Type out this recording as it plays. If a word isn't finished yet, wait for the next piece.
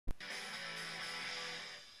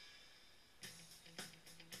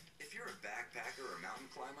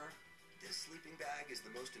climber, this sleeping bag is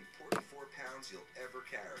the most important 4 pounds you'll ever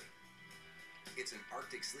carry. It's an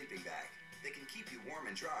Arctic sleeping bag that can keep you warm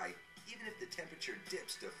and dry even if the temperature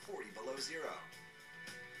dips to 40 below zero.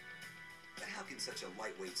 But how can such a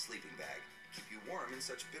lightweight sleeping bag keep you warm in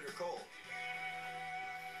such bitter cold?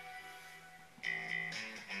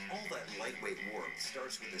 All that lightweight warmth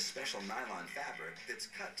starts with a special nylon fabric that's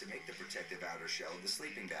cut to make the protective outer shell of the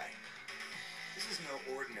sleeping bag. This is no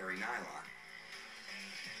ordinary nylon.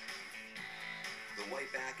 The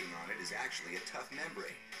white backing on it is actually a tough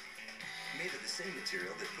membrane, made of the same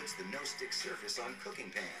material that puts the no-stick surface on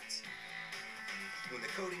cooking pans. When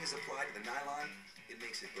the coating is applied to the nylon, it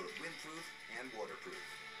makes it both windproof and waterproof.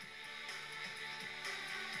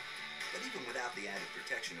 But even without the added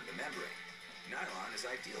protection of the membrane, nylon is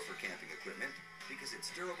ideal for camping equipment because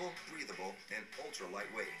it's durable, breathable, and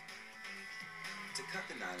ultra-lightweight. To cut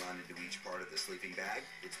the nylon into each part of the sleeping bag,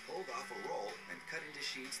 it's pulled off a roll and cut into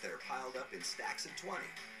sheets that are piled up in stacks of 20.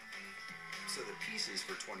 So the pieces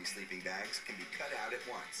for 20 sleeping bags can be cut out at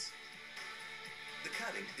once. The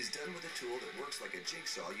cutting is done with a tool that works like a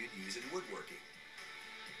jigsaw you'd use in woodworking.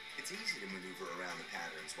 It's easy to maneuver around the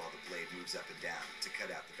patterns while the blade moves up and down to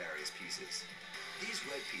cut out the various pieces. These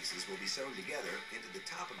red pieces will be sewn together into the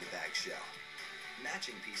top of the bag shell.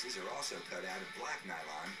 Matching pieces are also cut out of black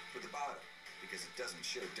nylon for the bottom because it doesn't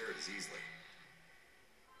show dirt as easily.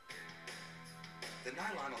 The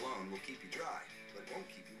nylon alone will keep you dry, but won't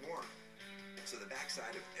keep you warm. So the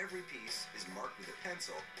backside of every piece is marked with a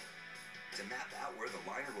pencil to map out where the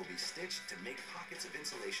liner will be stitched to make pockets of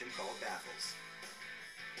insulation called baffles.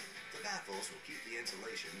 The baffles will keep the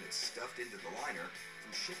insulation that's stuffed into the liner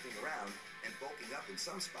from shifting around and bulking up in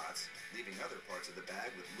some spots, leaving other parts of the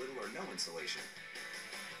bag with little or no insulation.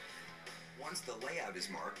 Once the layout is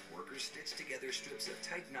marked, workers stitch together strips of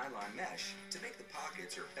tight nylon mesh to make the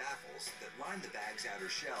pockets or baffles that line the bag's outer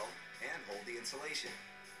shell and hold the insulation.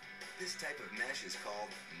 This type of mesh is called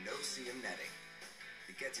no-seam netting.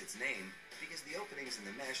 It gets its name because the openings in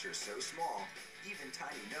the mesh are so small, even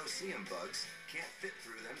tiny no-seam bugs can't fit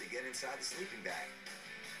through them to get inside the sleeping bag.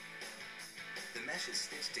 The mesh is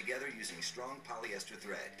stitched together using strong polyester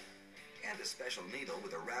thread and a special needle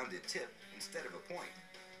with a rounded tip instead of a point.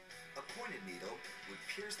 A pointed needle would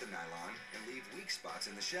pierce the nylon and leave weak spots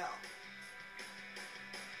in the shell.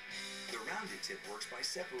 The rounded tip works by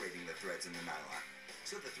separating the threads in the nylon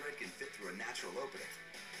so the thread can fit through a natural opening.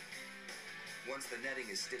 Once the netting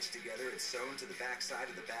is stitched together, it's sewn to the back side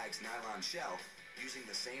of the bag's nylon shell using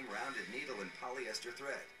the same rounded needle and polyester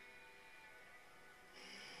thread.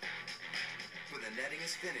 When the netting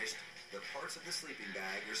is finished, the parts of the sleeping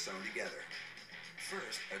bag are sewn together.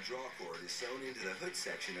 First, a draw cord is sewn into the hood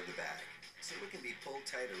section of the bag, so it can be pulled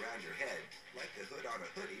tight around your head, like the hood on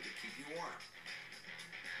a hoodie to keep you warm.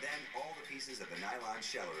 Then, all the pieces of the nylon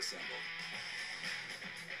shell are assembled.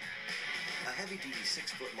 A heavy-duty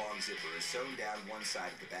 6-foot-long zipper is sewn down one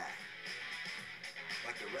side of the bag.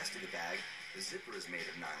 Like the rest of the bag, the zipper is made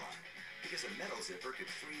of nylon, because a metal zipper could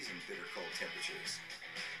freeze in bitter cold temperatures.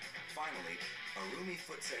 Finally, a roomy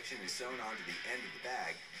foot section is sewn onto the end of the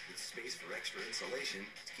bag with space for extra insulation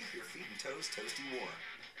to keep your feet and toes toasty warm.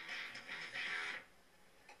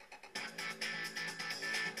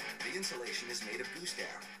 The insulation is made of goose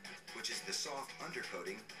down, which is the soft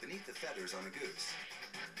undercoating beneath the feathers on a goose.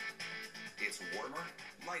 It's warmer,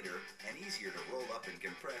 lighter, and easier to roll up and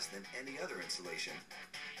compress than any other insulation.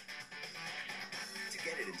 To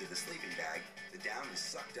get it into the sleeping bag, the down is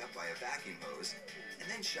sucked up by a vacuum hose and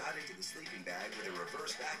then shot into the sleeping bag with a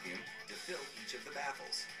reverse vacuum to fill each of the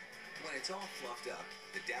baffles. When it's all fluffed up,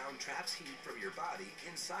 the down traps heat from your body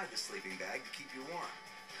inside the sleeping bag to keep you warm.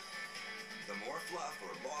 The more fluff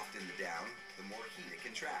or loft in the down, the more heat it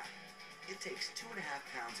can trap. It takes 2.5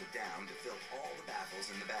 pounds of down to fill all the baffles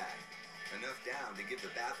in the bag. Enough down to give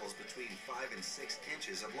the baffles between 5 and 6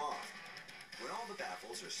 inches of loft. When all the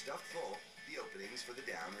baffles are stuffed full, the openings for the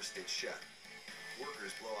down are stitched shut.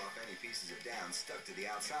 Workers blow off any pieces of down stuck to the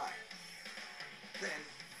outside. Then,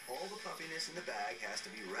 all the puffiness in the bag has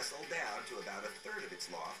to be wrestled down to about 1/3 of its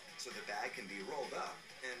loft so the bag can be rolled up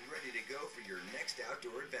and ready to go for your next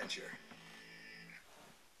outdoor adventure.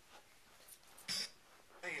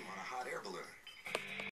 Aim on a hot air balloon.